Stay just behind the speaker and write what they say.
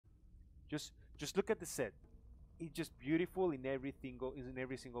Just look at the set. It's just beautiful in every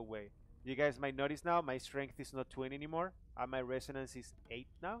single way. You guys might notice now my strength is not 20 anymore, and my resonance is 8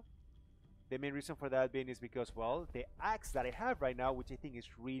 now. The main reason for that being is because, well, the axe that I have right now, which I think is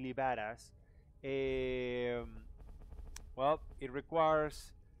really badass, well, it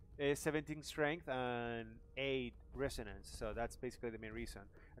requires 17 strength and 8 resonance, so that's basically the main reason.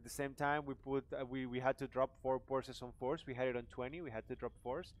 At the same time, we had to drop 4 forces on force. We had it on 20, we had to drop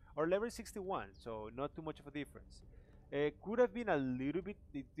force. Our level is 61, so not too much of a difference. It could have been a little bit,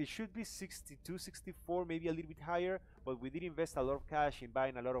 it should be 62, 64, maybe a little bit higher, but we did invest a lot of cash in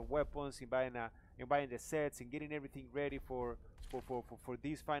buying a lot of weapons, in buying the sets, and getting everything ready for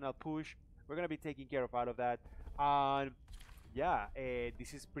this final push. We're gonna be taking care of all of that. And yeah,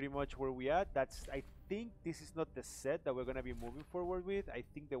 this is pretty much where we at. I think this is not the set that we're gonna be moving forward with. I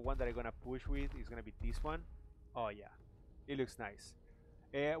think the one that I'm gonna push with is gonna be this one. Oh yeah, it looks nice.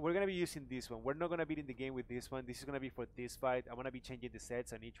 We're gonna be using this one. We're not gonna be in the game with this one. This is gonna be for this fight. I'm gonna be changing the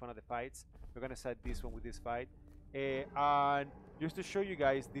sets on each one of the fights. We're gonna set this one with this fight. And just to show you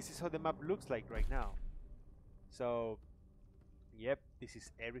guys, this is how the map looks like right now. So, yep, this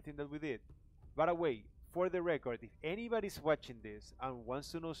is everything that we did. By the way, for the record, if anybody's watching this and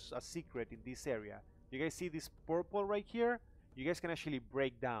wants to know a secret in this area, you guys see this purple right here? You guys can actually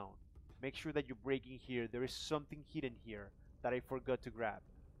break down. Make sure that you break in here. There is something hidden here that I forgot to grab,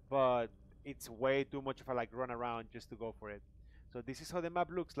 but it's way too much of a like run around just to go for it. So this is how the map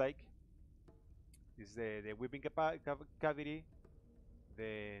looks like. This is the weeping cavity.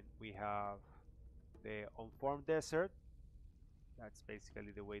 Then we have the unformed desert. That's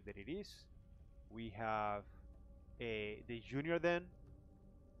basically the way that it is. We have the junior den.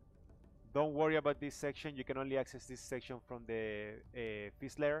 Don't worry about this section. You can only access this section from the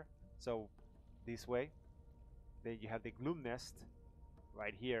feast lair. So this way. Then you have the gloom nest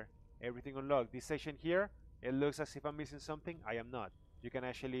right here. Everything unlocked. This section here, it looks as if I'm missing something. I am not. You can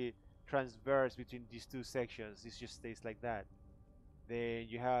actually transverse between these two sections. This just stays like that. Then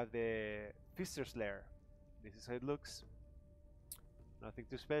you have the feaster's lair. This is how it looks. Nothing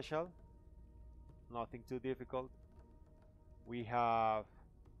too special. Nothing too difficult. We have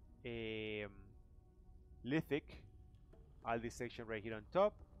a lithic. All this section right here on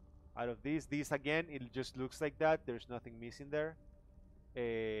top. Out of this again, it just looks like that. There's nothing missing there.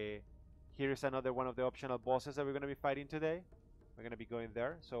 Here's another one of the optional bosses that we're going to be fighting today. We're going to be going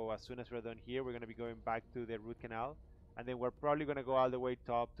there. So as soon as we're done here, we're going to be going back to the root canal. And then we're probably going to go all the way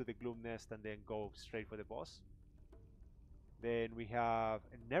top to the gloom nest and then go straight for the boss. Then we have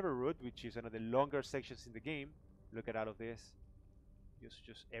a never root, which is one of the longer sections in the game. Look at all of this.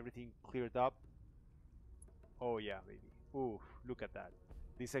 Just everything cleared up. Oh yeah, baby. Ooh, look at that.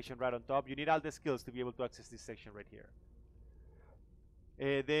 This section right on top. You need all the skills to be able to access this section right here.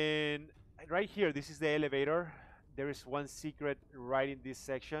 Then right here, this is the elevator. There is one secret right in this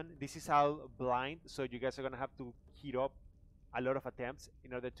section. This is all blind, so you guys are gonna have to heat up a lot of attempts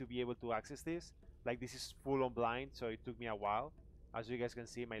in order to be able to access this. Like this is full on blind, so it took me a while. As you guys can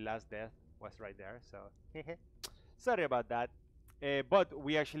see, my last death was right there, so sorry about that. But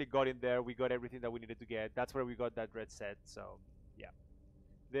we actually got in there. We got everything that we needed to get. That's where we got that red set, so yeah.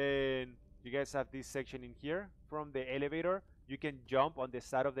 Then you guys have this section in here from the elevator. You can jump on the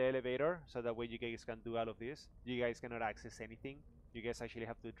side of the elevator, so that way you guys can do all of this. You guys cannot access anything. You guys actually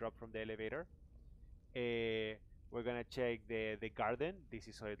have to drop from the elevator. We're gonna check the garden. This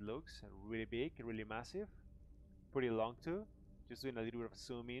is how it looks. Really big, really massive, pretty long too. Just doing a little bit of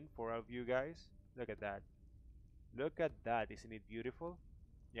zoom in for all of you guys. Look at that. Look at that. Isn't it beautiful?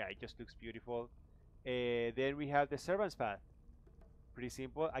 Yeah, it just looks beautiful. Then we have the servant's path. Pretty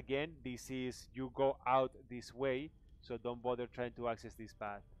simple. Again, this is you go out this way, so don't bother trying to access this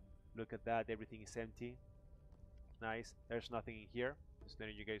path. Look at that. Everything is empty. Nice. There's nothing in here. Just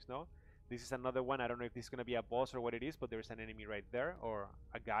letting you guys know. This is another one. I don't know if this is going to be a boss or what it is, but there's an enemy right there, or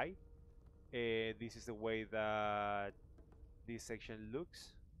a guy. This is the way that this section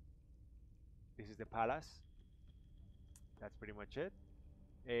looks. This is the palace. That's pretty much it.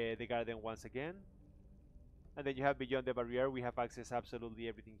 The garden once again. And then you have beyond the barrier. We have access absolutely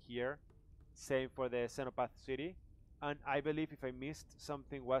everything here. Same for the Xenopath city. And I believe if I missed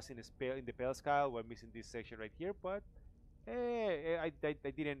something was in the Pale Sky. We're missing this section right here, but I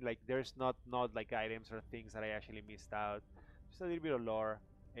didn't like. There's not like items or things that I actually missed out. Just a little bit of lore,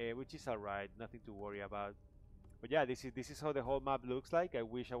 which is alright. Nothing to worry about. But yeah, this is how the whole map looks like. I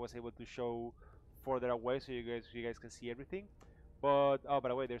wish I was able to show further away so you guys can see everything. But oh, by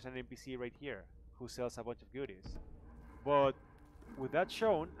the way, there's an NPC right here who sells a bunch of goodies. But with that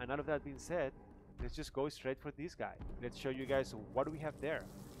shown and all of that being said, let's just go straight for this guy. Let's show you guys what we have there.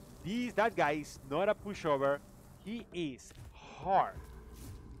 That guy is not a pushover. He is hard.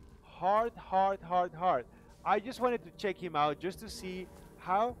 Hard, hard, hard, hard. I just wanted to check him out just to see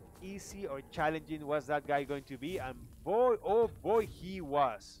how easy or challenging was that guy going to be, and boy, oh boy, he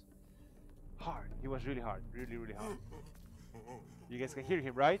was hard. He was really hard, really, really hard. You guys can hear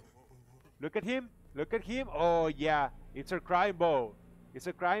him, right? Look at him, look at him. Oh yeah, it's a crime bow. It's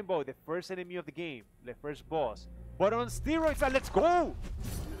a crime bow, the first enemy of the game, the first boss. But on steroids, and let's go!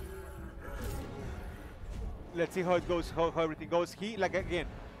 Let's see how it goes, how everything goes. He, like again,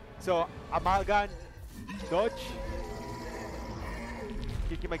 so Amalgam, dodge,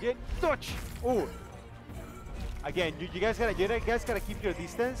 kick him again, dodge. Oh, again, you guys gotta keep your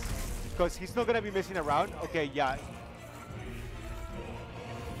distance because he's not gonna be messing around. Okay, yeah,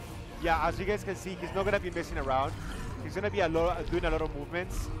 as you guys can see, he's not gonna be messing around. He's gonna be doing a lot of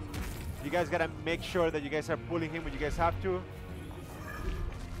movements. You guys gotta make sure that you guys are pulling him when you guys have to.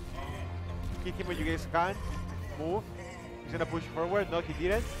 Kick him when you guys can. Move. He's gonna push forward. No, he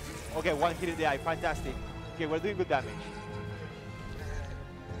didn't. Okay, one hit in the eye. Fantastic. Okay, we're doing good damage.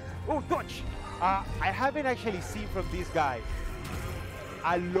 Oh, dodge! I haven't actually seen from this guy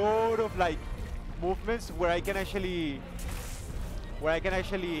a lot of like movements where I can actually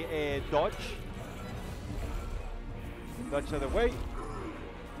dodge. Dodge the other way.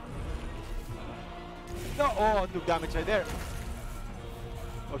 No! Oh, took damage right there.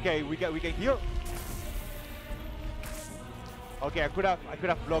 Okay, we can heal. Okay, I could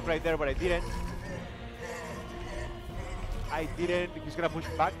have blocked right there, but I didn't. He's gonna push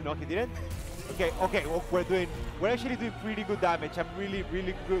back. No, he didn't. Okay, well, we're actually doing pretty good damage. I'm really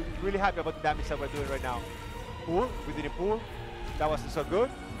happy about the damage that we're doing right now. Pull, we didn't pull. That wasn't so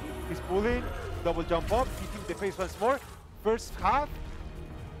good. He's pulling, double jump up, hit him in the face once more. First half.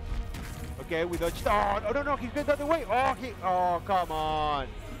 Okay, we dodged. Oh no, he's going the other way. Oh, come on.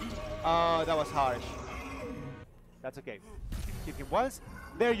 Oh, that was harsh. That's okay. Hit him once.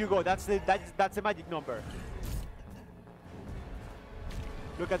 There you go. That's the magic number.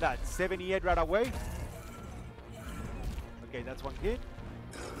 Look at that. 78 right away. Okay, that's one hit.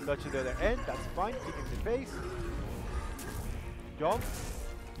 Dodge to the other end. That's fine. Kick him in the face. Jump.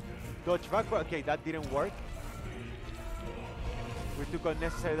 Dodge backward. Okay, that didn't work. We took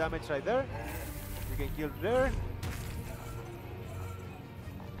unnecessary damage right there. We can kill there.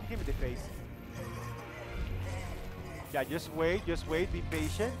 Kick him in the face. Yeah, just wait, be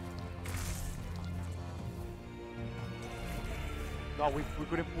patient. No, we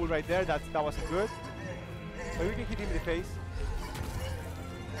couldn't pull right there. That wasn't good. But we can hit him in the face.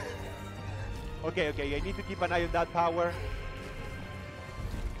 Okay, I need to keep an eye on that power.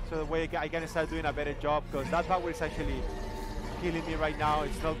 So the way I can start doing a better job, because that power is actually killing me right now.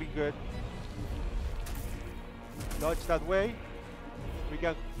 It's not been good. Dodge that way. We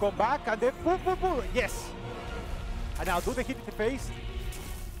can come back and then pull. Yes. And now do the hit in the face.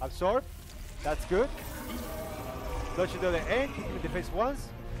 Absorb. That's good. Dodge to the other end. Hit him in the face once.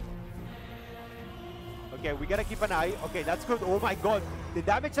 Okay, we gotta keep an eye. Okay, that's good. Oh my god. The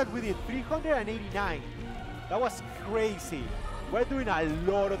damage that we did, 389. That was crazy. We're doing a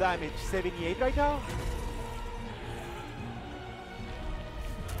lot of damage. 78 right now.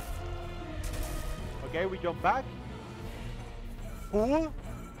 Okay, we jump back. Pull.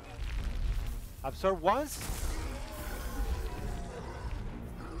 Absorb once.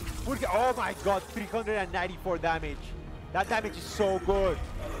 Oh my god, 394 damage. That damage is so good.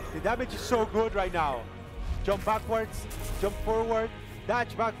 The damage is so good right now. Jump backwards, jump forward,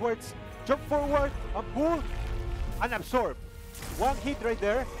 dash backwards, jump forward, and pull, and absorb. One hit right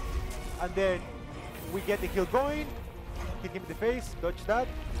there, and then we get the kill going. Hit him in the face, dodge that.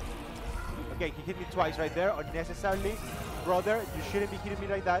 Okay, he hit me twice right there, unnecessarily. Brother, you shouldn't be hitting me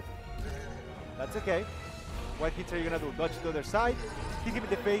like that. That's okay. What hits are you gonna do? Dodge to the other side, hit him in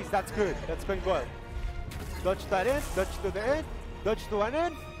the face, that's good, that's going well. Dodge that end, dodge to the end, dodge to one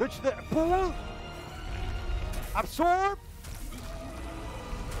end, dodge to the pull, absorb.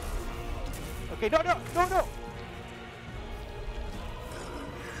 Okay, no.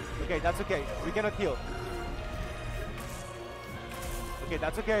 Okay, that's okay, we cannot heal. Okay,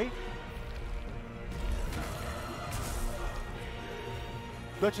 that's okay.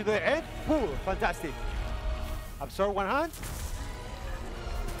 Dodge to the end, pull, fantastic. Absorb one hand.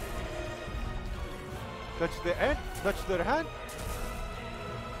 Dodge to the end, dodge to the other hand.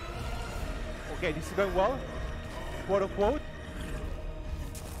 Okay, this is going well, quote unquote.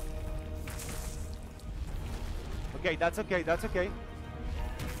 Okay, that's okay, that's okay.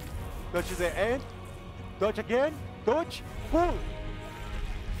 Dodge to the end, dodge again, dodge, pull.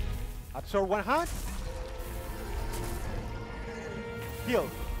 Absorb one hand. Heal.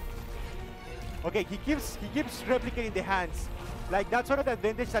 Okay, he keeps replicating the hands. Like that's one of the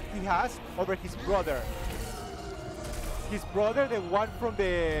advantage that he has over his brother. His brother, the one from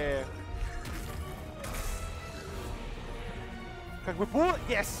the... Can we pull?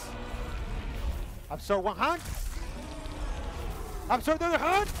 Yes! Absorb one hand. Absorb the other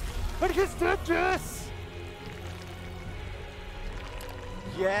hand. And he's dead, yes!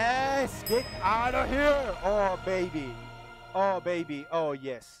 Yes! Get out of here! Oh, baby. Oh, baby. Oh,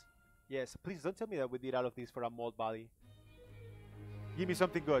 yes. Yes. Please don't tell me that we did all of this for a mold body. Give me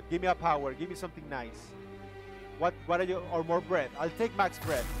something good. Give me a power. Give me something nice. What are you? Or more breath. I'll take max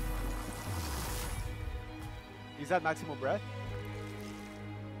breath. Is that maximum breath?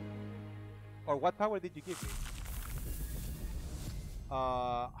 Or what power did you give me?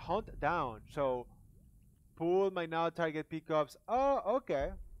 Hunt down. So pull my now target pickups. Oh,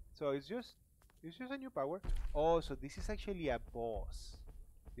 okay. So it's just a new power. Oh, so this is actually a boss.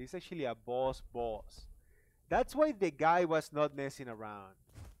 This is actually a boss. That's why the guy was not messing around.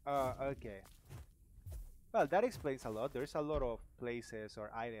 Okay. Well, that explains a lot. There's a lot of places or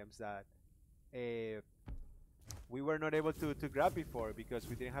items that we were not able to grab before because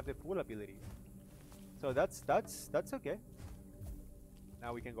we didn't have the pull ability. So that's okay.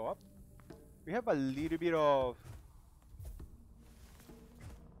 Now we can go up. We have a little bit of...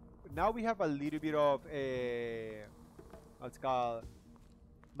 Now we have a little bit of what's called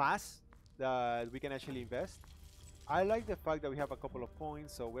mass that we can actually invest. I like the fact that we have a couple of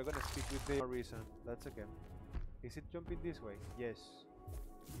points, so we're gonna stick with the reason. That's okay. Is it jumping this way? Yes.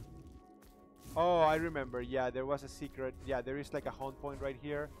 Oh, I remember. Yeah, there was a secret. Yeah, there is like a hunt point right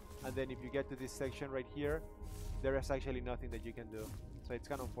here, and then if you get to this section right here, there is actually nothing that you can do. So it's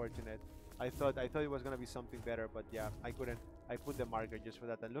kind of unfortunate. I thought it was gonna be something better, but yeah, I couldn't. I put the marker just for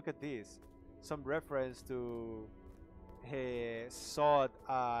that. And look at this, some reference to Sod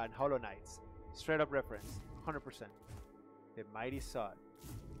and Hollow Knights. Straight up reference, 100%. The mighty Sod.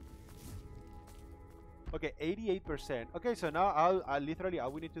 Okay, 88%. Okay, so now I'll literally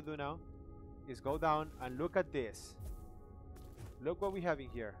all we need to do now is go down and look at this. Look what we have in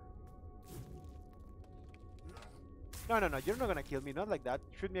here. No, you're not gonna kill me, not like that.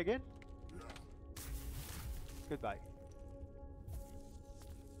 Shoot me again. Goodbye.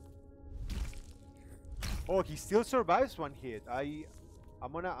 Oh, he still survives one hit.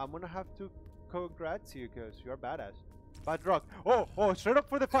 I'm gonna have to congrats you because you're badass. Bad rock. Oh, straight up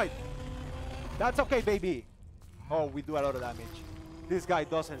for the fight. That's okay, baby. Oh, we do a lot of damage. This guy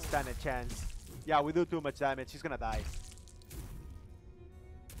doesn't stand a chance. Yeah, we do too much damage. He's gonna die.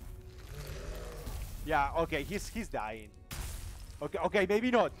 Yeah, okay, he's dying. Okay,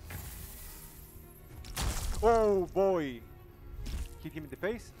 maybe not. Oh boy. Hit him in the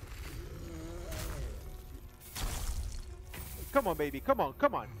face. Come on, baby. Come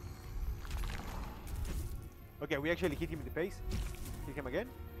on. Okay, we actually hit him in the face. Hit him again.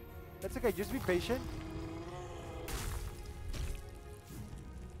 That's okay, just be patient.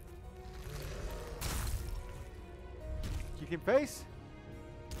 Hit him face.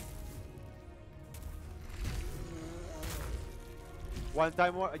 One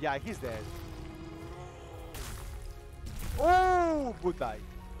time more. Yeah, he's dead. Oh, goodbye.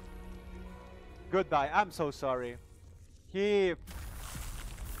 Goodbye. I'm so sorry. There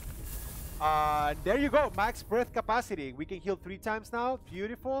you go. Max breath capacity. We can heal 3 times now.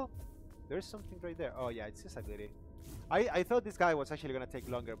 Beautiful. There's something right there. Oh yeah, it's just a goodie. I thought this guy was actually gonna take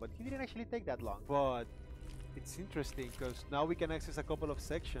longer, but he didn't actually take that long. But it's interesting because now we can access a couple of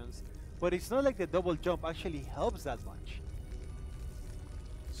sections. But it's not like the double jump actually helps that much.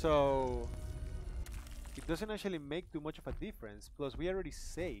 So it doesn't actually make too much of a difference. Plus we already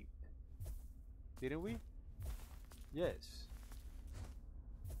saved. Didn't we? Yes.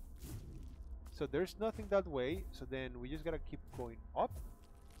 So there's nothing that way. So then we just gotta keep going up.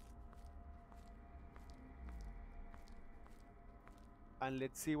 And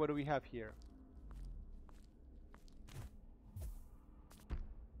let's see what do we have here.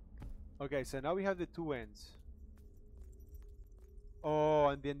 Okay, so now we have the 2 ends. Oh,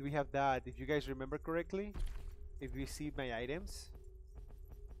 and then we have that. If you guys remember correctly, if we see my items,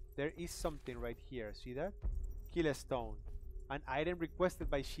 there is something right here. See that? Kill a stone. An item requested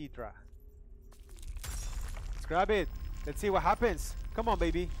by Shidra. Let's grab it. Let's see what happens. Come on,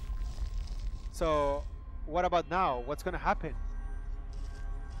 baby. So, what about now? What's gonna happen?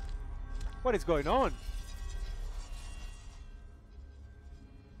 What is going on?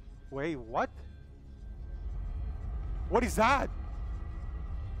 Wait, what? What is that?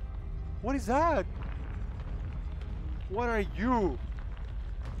 What is that? What are you?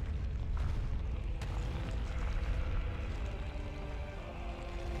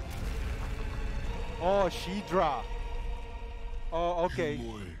 Oh, Shidra. Oh, okay.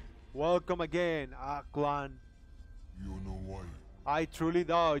 Welcome again, clan. You know why? I truly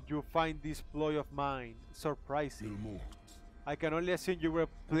doubt you find this ploy of mine surprising. I can only assume you were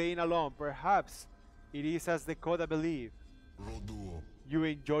playing along. Perhaps it is as the code I believe. You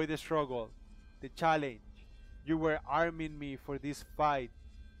enjoy the struggle, the challenge. You were arming me for this fight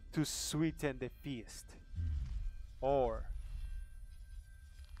to sweeten the feast. Or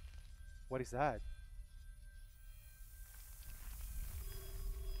what is that?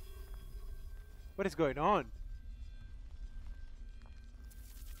 What is going on?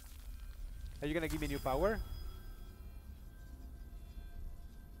 Are you gonna give me new power?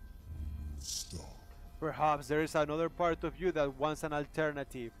 Stop. Perhaps there is another part of you that wants an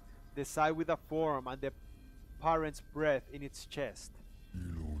alternative. The side with a form and the parent's breath in its chest.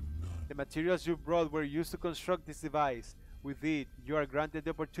 The materials you brought were used to construct this device. With it, you are granted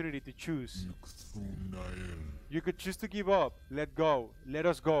the opportunity to choose. You could choose to give up, let go, let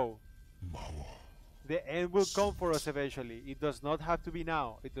us go. The end will come for us eventually. It does not have to be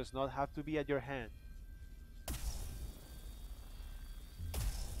now. It does not have to be at your hand.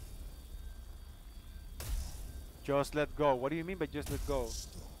 Just let go. What do you mean by just let go?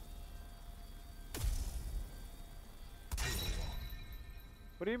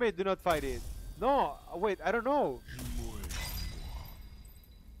 What do you mean do not fight it? No, wait, I don't know.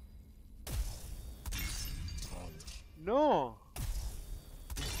 No.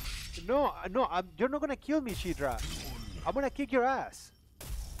 No, no, you're not gonna kill me, Shidra. I'm gonna kick your ass.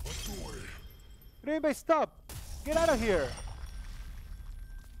 What do you mean by stop? Get out of here.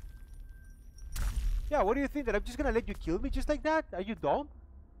 Yeah, what do you think? That I'm just gonna let you kill me just like that? Are you dumb?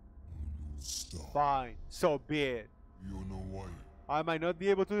 Stop. Fine, so be it. You know why? I might not be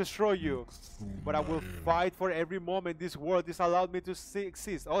able to destroy you, but I will fight for every moment this world is allowed me to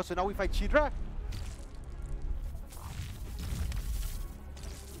exist. Oh, so now we fight Shidra?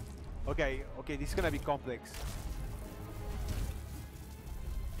 Okay, okay, this is gonna be complex.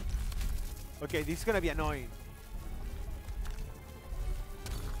 Okay, this is gonna be annoying.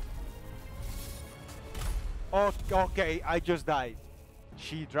 Okay, I just died.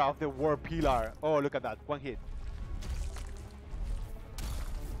 Shidra of the War Pillar. Oh, look at that, one hit.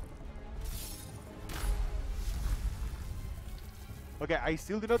 Okay, I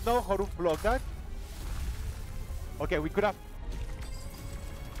still do not know how to block that. Okay, we could have...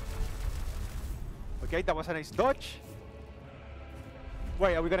 Okay, that was a nice dodge.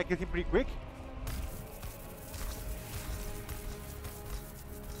 Wait, are we gonna kill him pretty quick?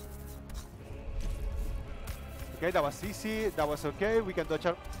 Okay, that was easy. That was okay. We can dodge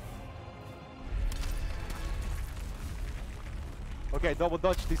our... Okay, double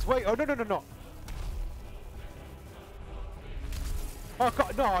dodge this way. Oh, no, no, no, no. Oh,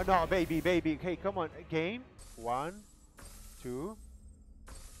 no, no, baby, baby. Okay, come on. Game. 1, 2,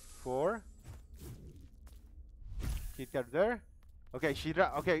 4. Hit her there. Okay,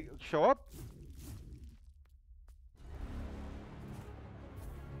 Shidra. Okay, show up.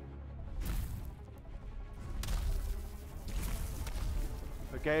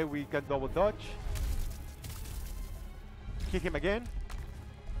 Okay, we can double dodge. Hit him again.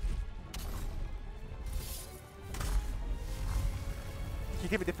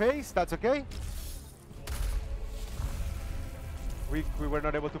 Hit him in the face. That's okay. We were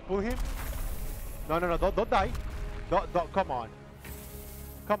not able to pull him. No, no, no, don't die. Don't, come on.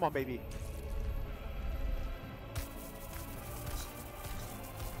 Come on, baby.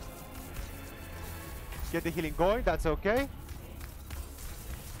 Get the healing going, that's okay.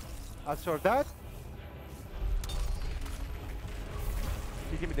 Absorb that.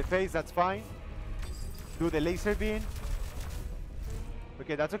 Hit him in the face, that's fine. Do the laser beam.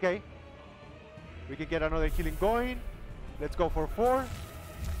 Okay, that's okay. We can get another healing going. Let's go for 4.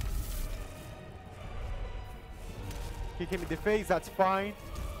 Kick him in the face, that's fine.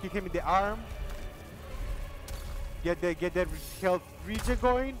 Kick him in the arm. Get the health regen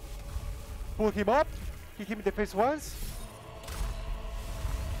going. Pull him up. Kick him in the face once.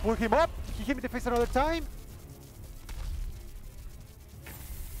 Pull him up. Kick him in the face another time.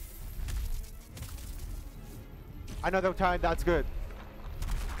 Another time, that's good.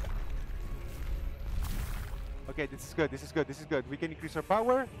 Okay, this is good, this is good, this is good. We can increase our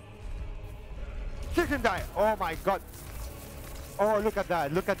power. Kick him die. Oh my god. Oh, look at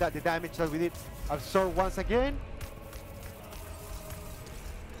that. Look at that. The damage that we did. Absorb once again.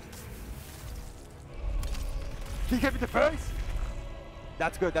 Kick him in the face.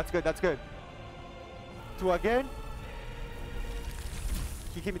 That's good, that's good, that's good. 2 again.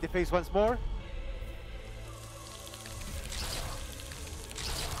 Kick him in the face once more.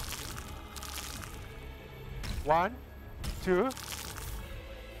 1, 2,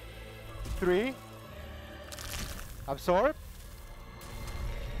 3. Absorb.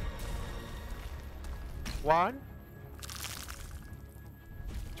 1,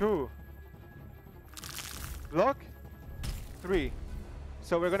 2. Block. 3.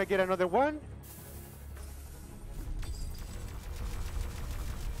 So we're gonna get another one.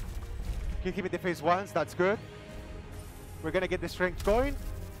 Kick him in the face once, that's good. We're gonna get the strength going.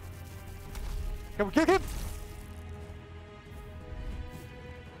 Can we kick him?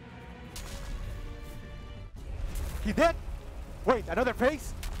 He dead? Wait, another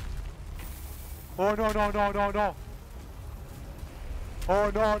face? Oh no, no, no, no, no.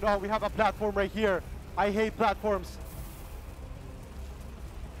 Oh no, no, we have a platform right here. I hate platforms.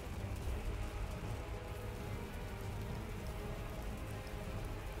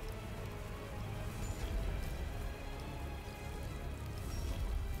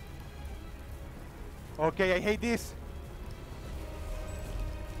 Okay, I hate this.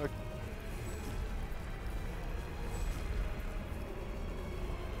 Okay.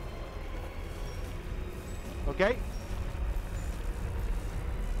 Okay.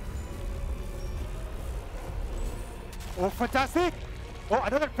 Oh, fantastic! Oh,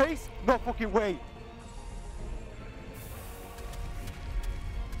 another face? No fucking way.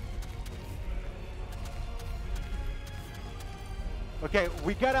 Okay,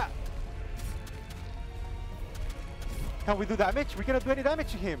 we gotta... Can we do damage? We cannot do any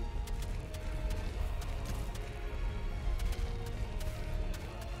damage to him.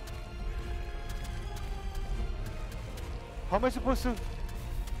 How am I supposed to...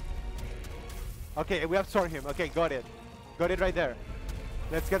 Okay, we absorb him. Okay, got it. Got it right there.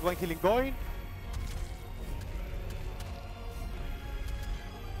 Let's get one healing going.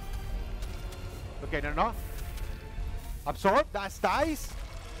 Okay, no, no. Absorb, that's nice.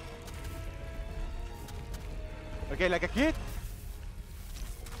 Okay, like a kid.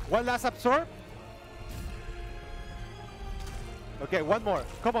 One last absorb. Okay, one more.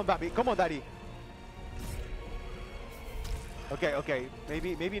 Come on, baby. Come on, daddy. Okay, okay.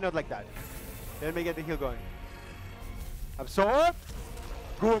 Maybe not like that. Let me get the heal going. Absorb.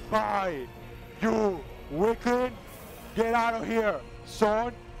 Goodbye. You wicked. Get out of here,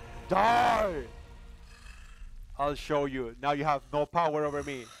 son. Die. I'll show you. Now you have no power over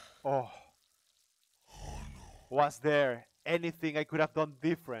me. Oh. Was there anything I could have done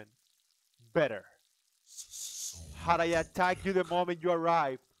different? Better? Had I attacked you the moment you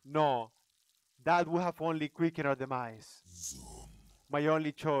arrived? No. That would have only quickened our demise. My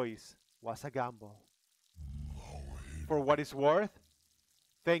only choice was a gamble. For what it's worth,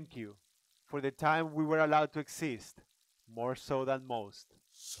 thank you for the time we were allowed to exist, more so than most.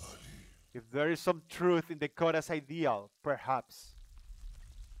 If there is some truth in the Coda's ideal, perhaps.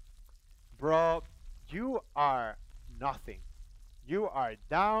 Bro, you are nothing. You are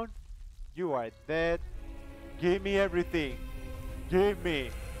down. You are dead. Give me everything. Give me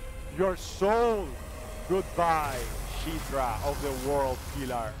your soul. Goodbye, Shidra of the World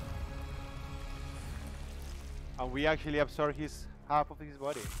Killer. And we actually absorb his half of his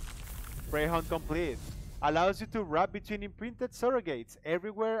body. Prey hunt complete. Allows you to wrap between imprinted surrogates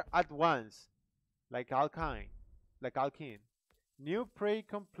everywhere at once. Like Alkine. Like Alkine. New prey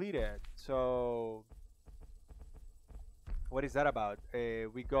completed. So... what is that about?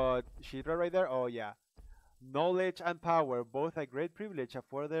 We got Shidra right there. Oh yeah. Knowledge and power, both a great privilege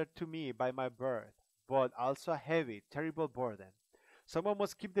afforded to me by my birth, but also a heavy, terrible burden. Someone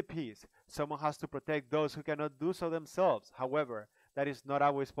must keep the peace. Someone has to protect those who cannot do so themselves. However, that is not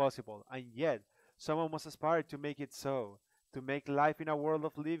always possible, and yet someone must aspire to make it so, to make life in a world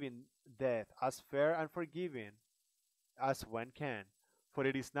of living death as fair and forgiving as one can. For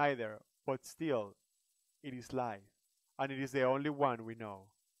it is neither, but still, it is life. And it is the only one we know.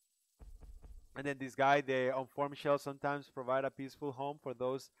 And then this guy, the unformed shell sometimes provide a peaceful home for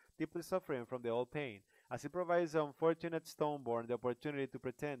those deeply suffering from the old pain, as it provides the unfortunate stoneborn the opportunity to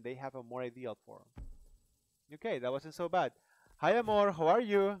pretend they have a more ideal form. Okay, that wasn't so bad. Hi Amor, how are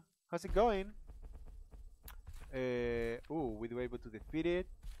you? How's it going? Ooh, we were able to defeat it.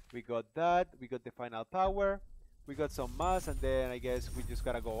 We got that, we got the final power, we got some mass, and then I guess we just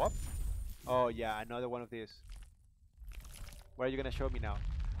gotta go up. Oh yeah, another one of these. What are you gonna show me now?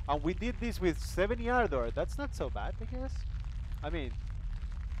 And we did this with 70 ardor. That's not so bad, I guess. I mean,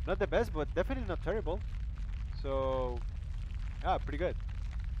 not the best, but definitely not terrible. So, yeah, pretty good.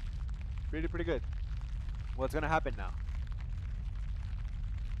 Pretty good. What's gonna happen now?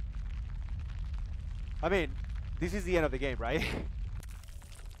 I mean, this is the end of the game, right?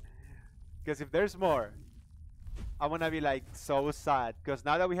 Because if there's more, I'm gonna be like so sad. Because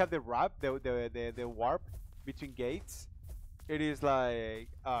now that we have the wrap, the warp, between gates, it is like,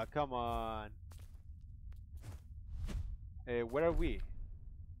 come on. Where are we?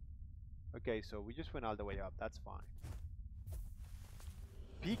 Okay, so we just went all the way up. That's fine.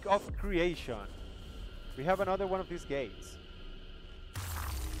 Peak of creation. We have another one of these gates.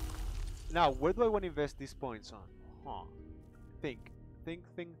 Now, where do I want to invest these points on? Huh. Think. Think,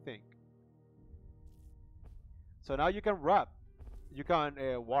 think, think. So now you can wrap. You can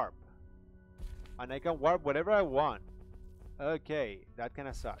warp. And I can warp whatever I want. Okay, that kind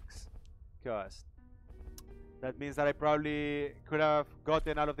of sucks. Because that means that I probably could have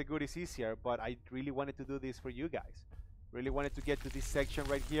gotten out of the goodies easier, but I really wanted to do this for you guys. Really wanted to get to this section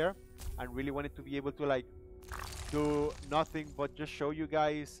right here, and really wanted to be able to like do nothing but just show you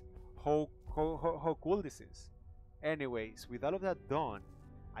guys how cool this is. Anyways, with all of that done,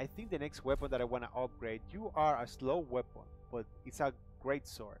 I think the next weapon that I want to upgrade, you are a slow weapon, but it's a great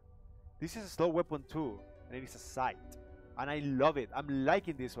sword. This is a slow weapon too, and it is a sight. And I love it. I'm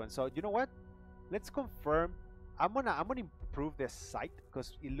liking this one. So you know what? Let's confirm. I'm gonna improve the sight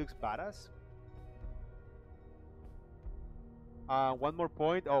because it looks badass. One more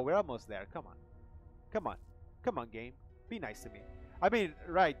point. Oh, we're almost there. Come on. Come on. Come on, game. Be nice to me. I mean,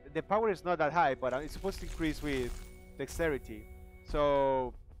 right, the power is not that high, but it's supposed to increase with dexterity.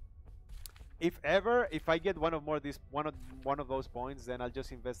 So if I get one of those points, then I'll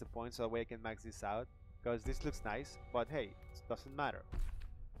just invest the points so that way I can max this out. Because this looks nice, but hey, it doesn't matter.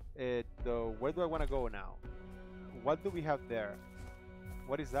 Where do I want to go now? What do we have there?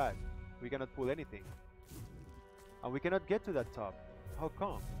 What is that? We cannot pull anything. And we cannot get to that top. How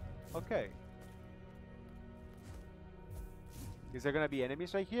come? Okay. Is there gonna be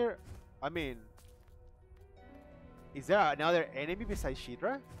enemies right here? I mean, is there another enemy besides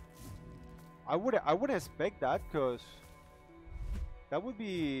Shidra? I wouldn't expect that, because that would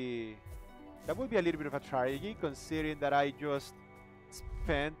be a little bit of a tragedy, considering that I just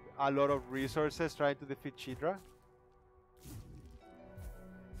spent a lot of resources trying to defeat Shidra.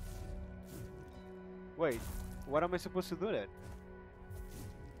 Wait, what am I supposed to do then?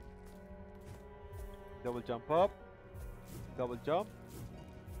 Double jump up. Double jump.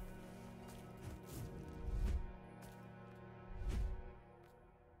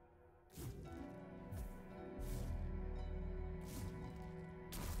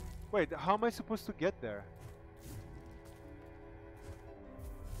 Wait, how am I supposed to get there?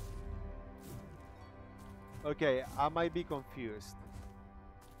 Okay, I might be confused.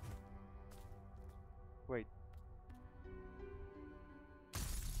 Wait.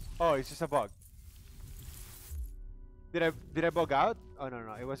 Oh, it's just a bug. Did I bug out? Oh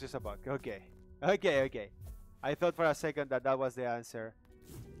no, it was just a bug. Okay. Okay. I thought for a second that was the answer.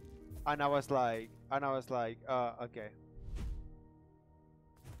 And I was like, okay.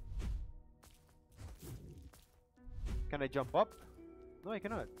 Can I jump up? No, I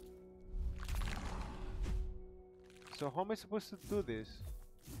cannot. So how am I supposed to do this?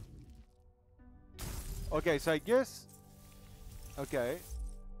 Okay, so I guess... Okay.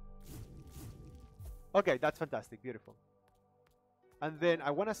 Okay, that's fantastic. Beautiful. And then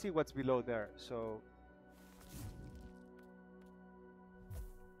I want to see what's below there. So...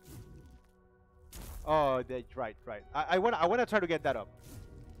 Oh, right. I want to try to get that up.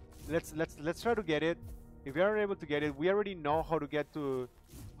 Let's try to get it. If we are able to get it, we already know how to get to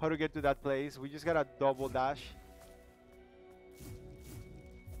that place. We just gotta double dash,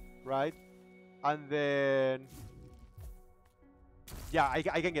 right? And then yeah, I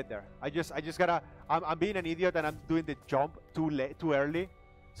can get there. I just gotta. I'm being an idiot and I'm doing the jump too early.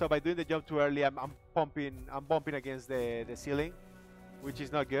 So by doing the jump too early, I'm bumping against the ceiling, which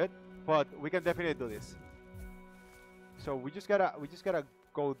is not good. But we can definitely do this. So we just gotta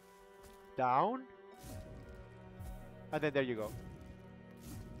go down. And then there you go.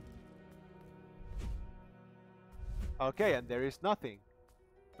 Okay, and there is nothing.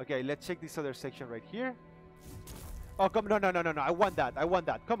 Okay, let's check this other section right here. Oh, come, no. I want that.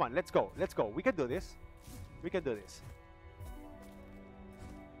 Come on, let's go. We can do this. This.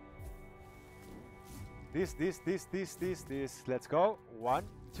 Let's go. 1,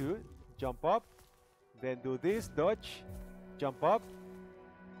 2, jump up. Then do this, dodge, jump up.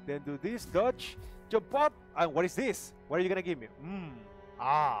 Then do this, dodge, jump up. And what is this? What are you gonna give me?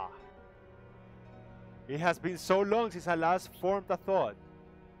 It has been so long since I last formed a thought.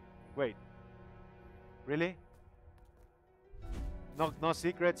 Wait. Really? No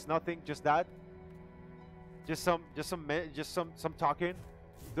secrets, nothing, just that? Just some talking?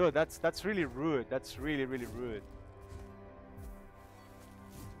 Dude, that's really rude. That's really rude.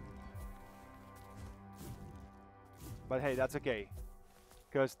 But hey, that's okay.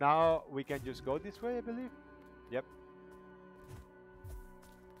 Because now we can just go this way, I believe. Yep.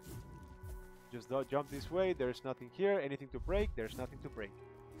 Just jump this way. There's nothing here. Anything to break? There's nothing to break.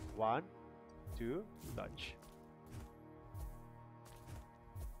 1, 2, dodge.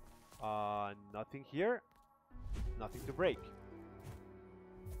 Nothing here. Nothing to break.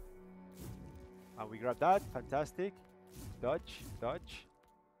 And we grab that. Fantastic. Dodge, dodge,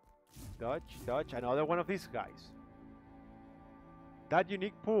 dodge, dodge. Another one of these guys. That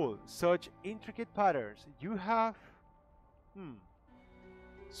unique pool, such intricate patterns. You have,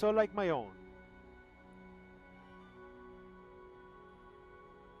 so like my own.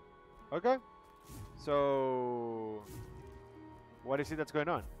 Okay. So, what is it that's going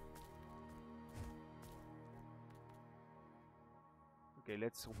on? Okay,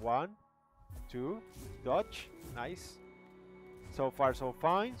 let's 1, 2, dodge. Nice. So far, so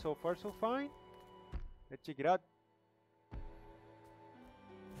fine. So far, so fine. Let's check it out.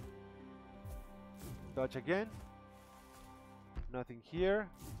 Dodge again. Nothing here.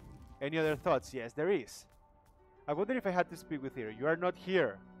 Any other thoughts? Yes, there is. I wonder if I had to speak with her. You are not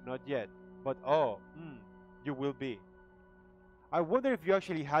here. Not yet. But oh, you will be. I wonder if you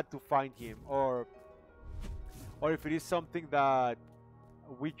actually had to find him, or if it is something that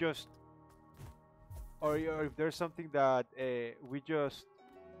we just, or if there's something that we just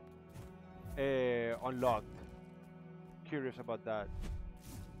unlocked. Curious about that.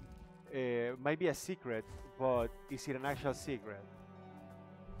 Might be a secret, but is it an actual secret?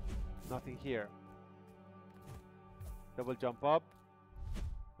 Nothing here. Double jump up.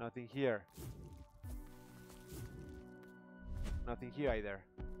 Nothing here. Nothing here either.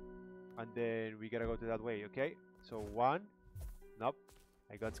 And then we gotta go to that way, okay? So 1. Nope.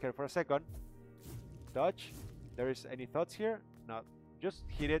 I got scared for a second. Dodge. There is any thoughts here? No. Just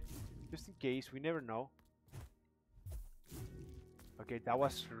hit it. Just in case. We never know. Okay, that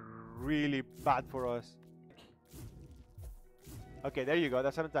was really bad for us. Okay, there you go.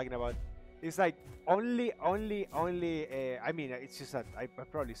 That's what I'm talking about. It's like only. I mean, it's just that I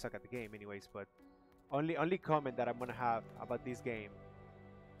probably suck at the game, anyways. But only comment that I'm gonna have about this game.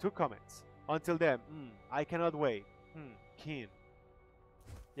 2 comments. Until then, I cannot wait. Keen.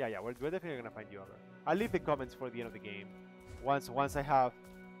 Yeah. We're definitely gonna find you over. I'll leave the comments for the end of the game. Once I have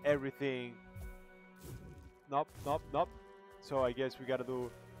everything. Nope. So I guess we gotta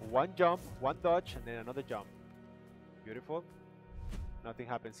do 1 jump, 1 dodge, and then another jump. Beautiful. Nothing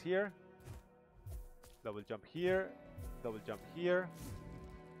happens here. Double jump here. Double jump here.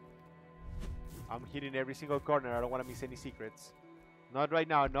 I'm hitting every single corner. I don't want to miss any secrets. Not right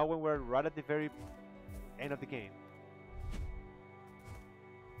now. Not when we're right at the very end of the game.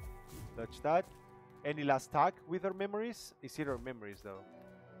 Dodge that. Any last tag with our memories? Is it our memories though?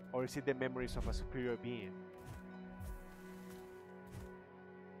 Or is it the memories of a superior being?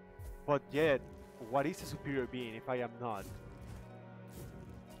 But yet, what is a superior being if I am not?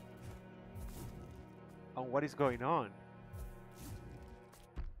 And what is going on?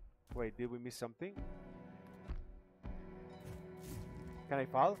 Wait, did we miss something? Can I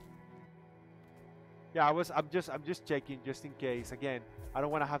fall? Yeah, I'm just checking just in case. Again, I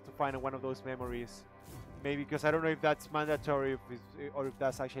don't want to have to find one of those memories. Maybe because I don't know if that's mandatory or if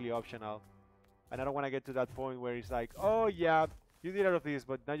that's actually optional. And I don't want to get to that point where it's like, oh yeah, you did all of this,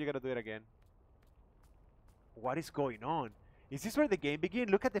 but now you gotta do it again. What is going on? Is this where the game begins?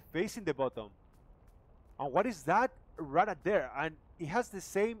 Look at the face in the bottom. And what is that right up there? And it has the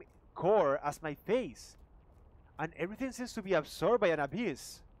same core as my face. And everything seems to be absorbed by an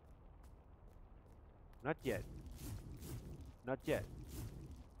abyss. Not yet. Not yet.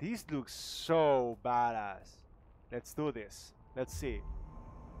 This looks so badass. Let's do this. Let's see.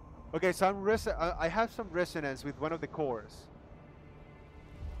 Okay, so I have some resonance with one of the cores.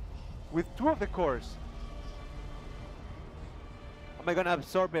 With 2 of the cores. Am I gonna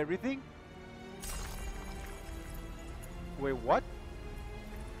absorb everything? Wait, what?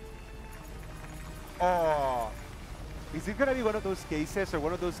 Oh. Is it gonna be one of those cases or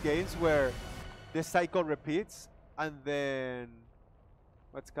one of those games where the cycle repeats and then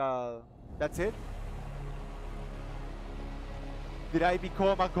what's called, that's it? Did I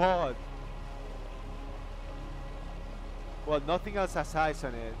become a god? Well, nothing else has eyes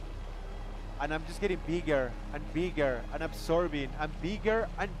on it. And I'm just getting bigger and bigger and absorbing and bigger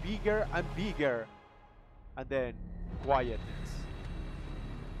and bigger and bigger. And then quietness.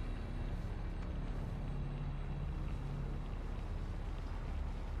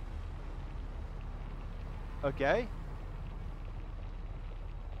 Okay.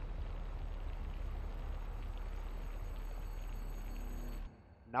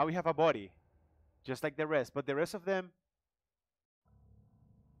 Now we have a body, just like the rest, but the rest of them,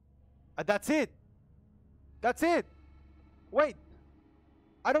 that's it. That's it. Wait.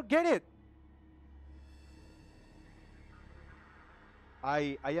 I don't get it.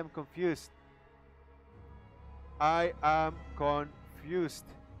 I am confused. I am confused.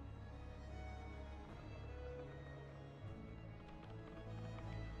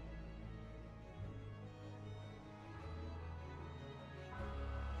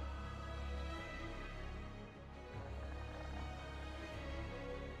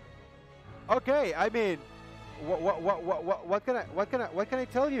 Okay, I mean, what can I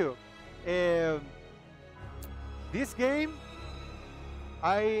tell you? This game,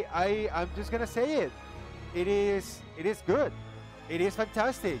 I'm just gonna say it. It is good. It is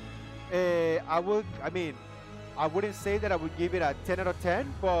fantastic. I wouldn't say that I would give it a 10 out of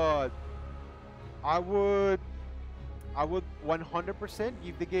 10, but I would 100%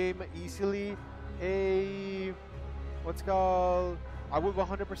 give the game easily a what's called. I would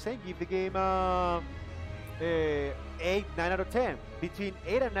 100% give the game 8, 9 out of 10. Between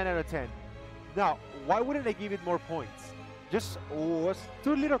 8 and 9 out of 10. Now, why wouldn't I give it more points? Just was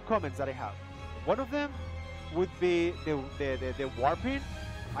two little comments that I have. One of them would be the warping.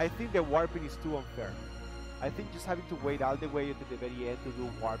 I think the warping is too unfair. I think just having to wait all the way to the very end to do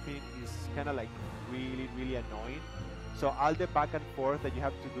warping is kind of like really, really annoying. So all the back and forth that you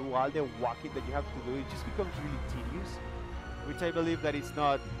have to do, all the walking that you have to do, it just becomes really tedious, which I believe that is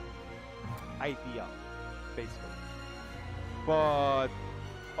not ideal, basically. But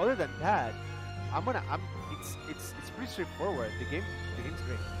other than that, it's pretty straightforward. The game's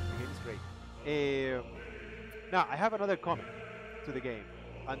great. The game is great. Now I have another comment to the game,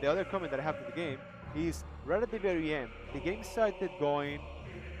 and the other comment that I have to the game is right at the very end. The game started going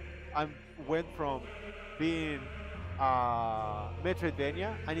and went from being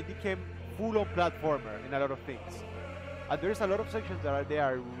Metroidvania, and it became full-on platformer in a lot of things. And there's a lot of sections that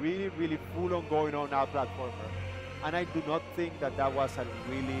are really, really full-on going on now platformer, and I do not think that that was a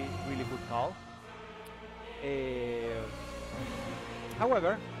really, really good call.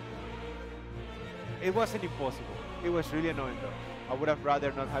 However, it wasn't impossible. It was really annoying though. I would have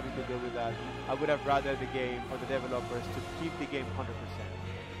rather not having to deal with that. I would have rather the game or the developers to keep the game 100%.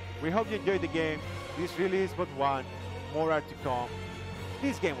 We hope you enjoyed the game. This really is but one. More are to come.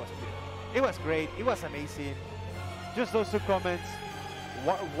 This game was beautiful. It was great. It was amazing. Just those two comments.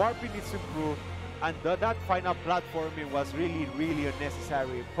 Warping needs to improve, and that final platforming was really, really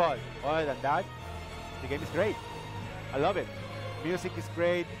unnecessary. But other than that, the game is great. I love it. Music is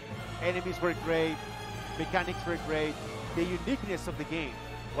great. Enemies were great. Mechanics were great. The uniqueness of the game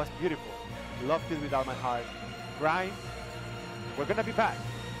was beautiful. Loved it with all my heart. Grime, we're gonna be back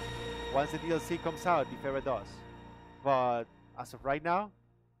once the DLC comes out, if ever does. But as of right now,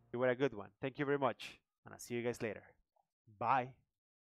 you were a good one. Thank you very much, and I'll see you guys later. Bye.